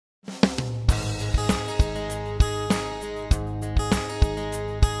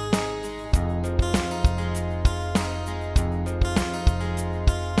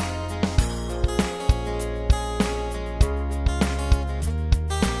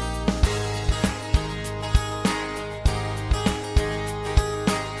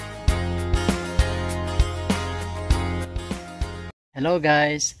Hello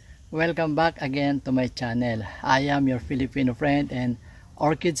guys, welcome back again to my channel. I am your Filipino friend and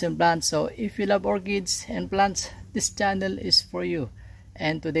orchids and plants. So if you love orchids and plants, this channel is for you.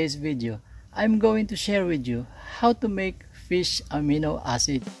 And today's video, I'm going to share with you how to make fish amino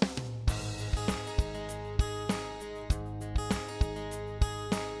acid.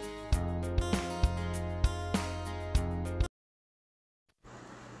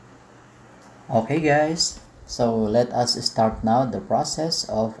 Okay guys, so let us start now the process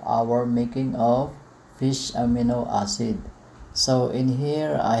of our making of fish amino acid. So in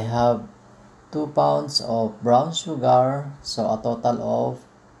here I have 2 pounds of brown sugar, so a total of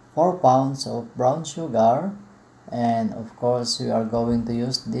 4 pounds of brown sugar, and of course we are going to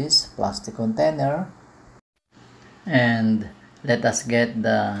use this plastic container. And let us get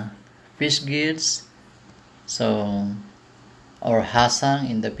the fish gills, so or hasang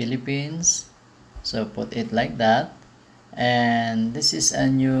in the Philippines. So put it like that. And this is a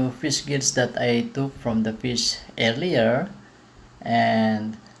new fish gills that I took from the fish earlier.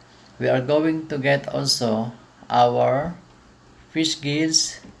 And we are going to get also our fish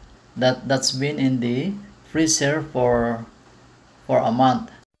gills that's been in the freezer for a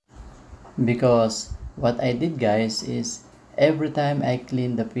month. Because what I did guys is every time I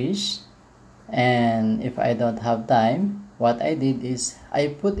clean the fish, and if I don't have time, what I did is I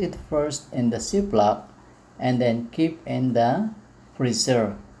put it first in the Ziploc and then keep in the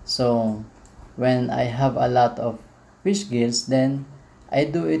freezer. So when I have a lot of fish gills, then I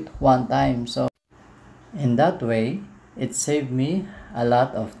do it one time. So in that way, it saved me a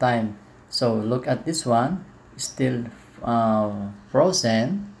lot of time. So look at this one, still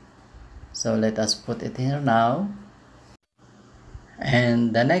frozen. So let us put it here now.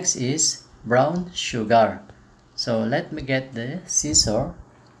 And the next is brown sugar. So let me get the scissor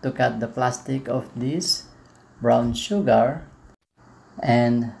to cut the plastic of this brown sugar,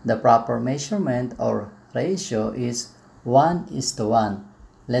 and the proper measurement or ratio is 1:1.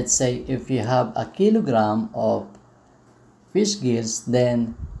 Let's say if you have a kilogram of fish gills,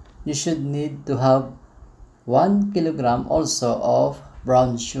 then you should need to have 1 kilogram also of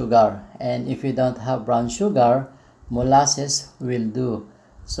brown sugar. And if you don't have brown sugar, molasses will do.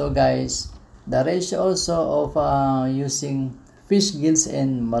 So guys, the ratio also of using fish gills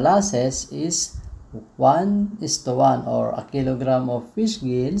and molasses is 1:1, or a kilogram of fish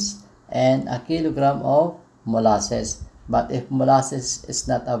gills and a kilogram of molasses. But if molasses is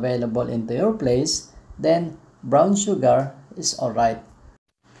not available into your place, then brown sugar is alright.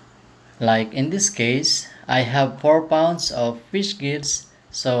 Like in this case, I have 4 pounds of fish gills,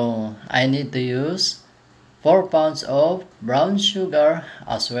 so I need to use 4 pounds of brown sugar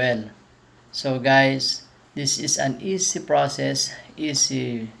as well. So guys, this is an easy process,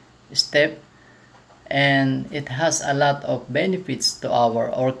 easy step, and it has a lot of benefits to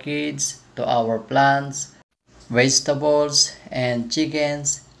our orchids, to our plants, vegetables, and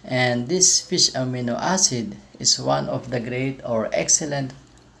chickens. And this fish amino acid is one of the great or excellent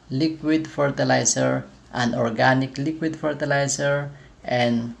liquid fertilizer, an organic liquid fertilizer,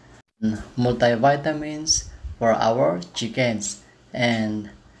 and multivitamins for our chickens.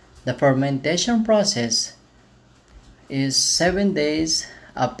 And the fermentation process is 7 days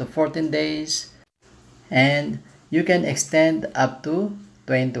up to 14 days, and you can extend up to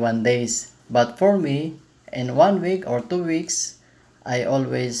 21 days. But for me, in 1 week or 2 weeks, I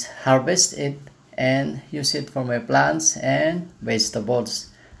always harvest it and use it for my plants and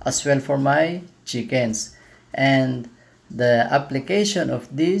vegetables, as well for my chickens. And the application of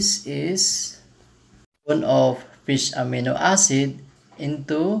this is 1 of fish amino acid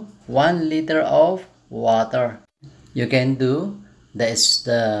into 1 liter of water. You can do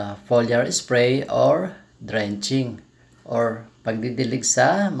the foliar spray or drenching or pagdidilig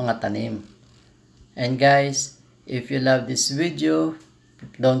sa mga tanim. And guys, if you love this video,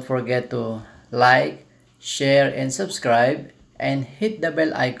 don't forget to like, share, and subscribe, and hit the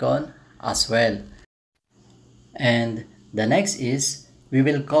bell icon as well. And the next is, we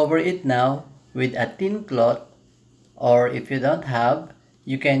will cover it now with a thin cloth, or if you don't have,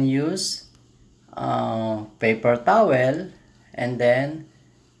 you can use paper towel and then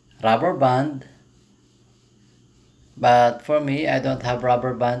rubber band. But for me, I don't have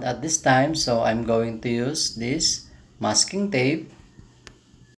rubber band at this time, so I'm going to use this masking tape.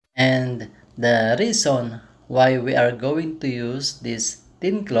 And the reason why we are going to use this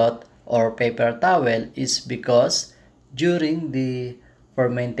thin cloth or paper towel is because during the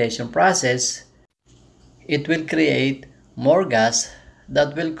fermentation process, it will create more gas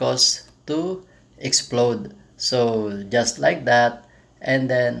that will cause to explode. So just like that. And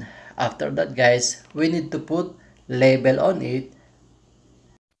then after that guys, we need to put label on it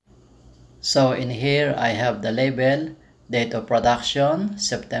So in here I have the label, date of production,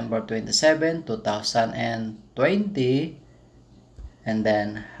 September 27, 2020. And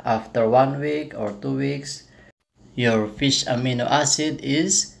then after 1 week or 2 weeks, your fish amino acid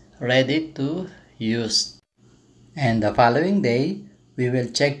is ready to use. And the following day, we will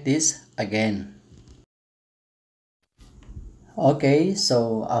check this again. Okay,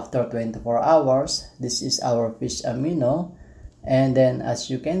 so after 24 hours, this is our fish amino. And then as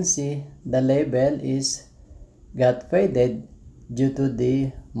you can see, the label is got faded due to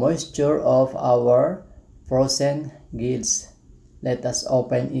the moisture of our frozen gills. Let us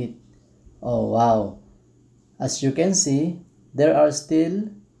open it. Oh wow! As you can see, there are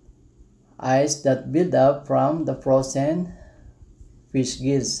still ice that build up from the frozen fish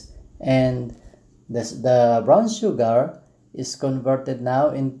gills, and the brown sugar is converted now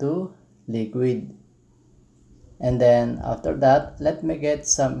into liquid. And then after that, let me get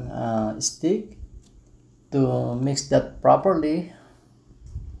some stick to mix that properly.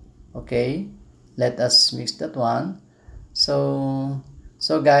 Okay, let us mix that one. So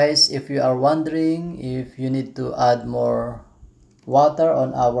guys, if you are wondering if you need to add more water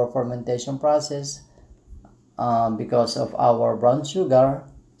on our fermentation process because of our brown sugar,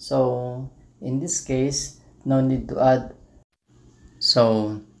 so in this case no need to add.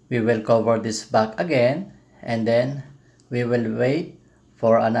 So we will cover this back again, and then we will wait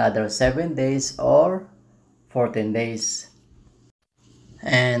for another 7 days or 14 days.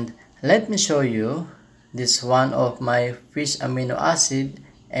 And let me show you this one of my fish amino acid,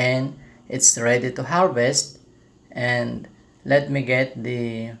 and it's ready to harvest. And let me get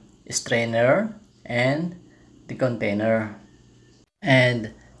the strainer and the container.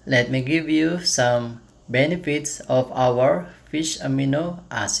 And let me give you some benefits of our fish amino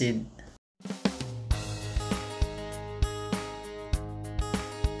acid.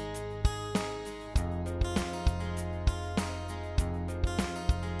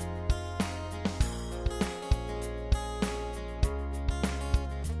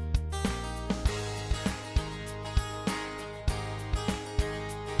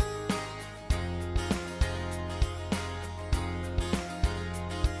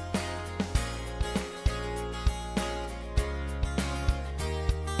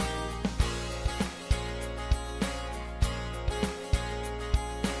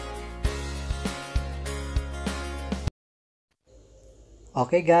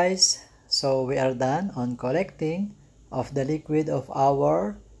 Okay guys, so we are done on collecting of the liquid of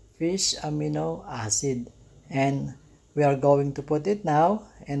our fish amino acid, and we are going to put it now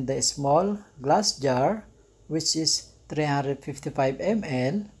in the small glass jar, which is 355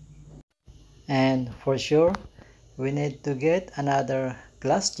 ml. And for sure we need to get another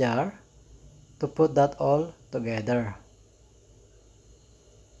glass jar to put that all together.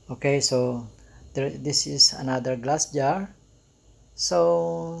 Okay, so this is another glass jar.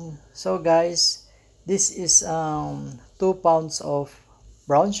 So guys, this is 2 pounds of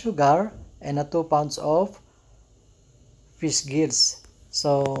brown sugar and 2 pounds of fish gills.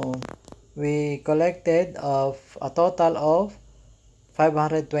 So we collected of a total of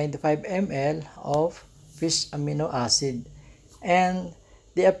 525 ml of fish amino acid, and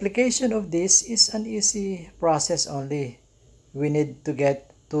the application of this is an easy process only. We need to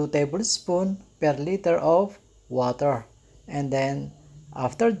get 2 tablespoons per liter of water, and then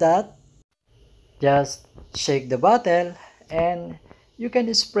after that just shake the bottle and you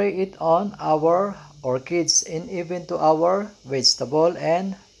can spray it on our orchids and even to our vegetable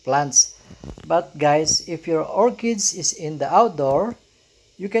and plants. But guys, if your orchids is in the outdoor,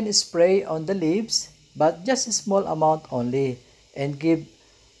 you can spray on the leaves, but just a small amount only, and give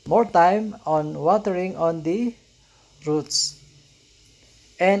more time on watering on the roots.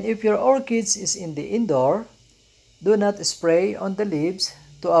 And if your orchids is in the indoor, do not spray on the leaves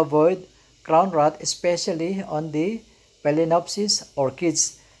to avoid crown rot, especially on the Phalaenopsis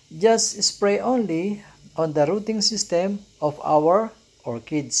orchids. Just spray only on the rooting system of our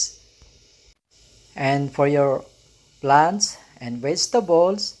orchids. And for your plants and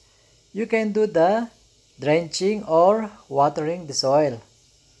vegetables, you can do the drenching or watering the soil.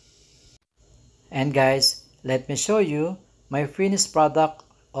 And guys, let me show you my finished product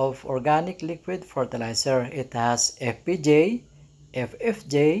of organic liquid fertilizer. It has FPJ,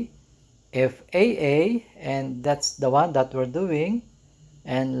 FFJ, FAA, and that's the one that we're doing,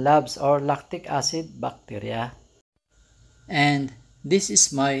 and labs or lactic acid bacteria. And this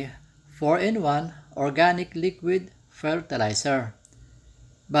is my 4-in-1 organic liquid fertilizer.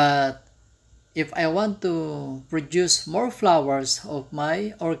 But if I want to produce more flowers of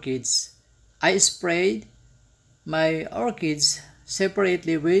my orchids, I sprayed my orchids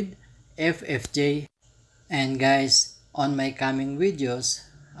separately with FFJ. And guys, on my coming videos,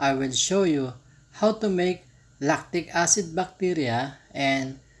 I will show you how to make lactic acid bacteria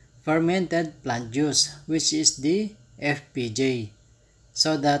and fermented plant juice, which is the FPJ,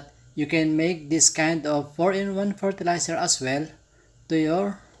 so that you can make this kind of 4-in-1 fertilizer as well to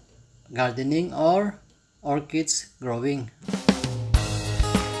your gardening or orchids growing.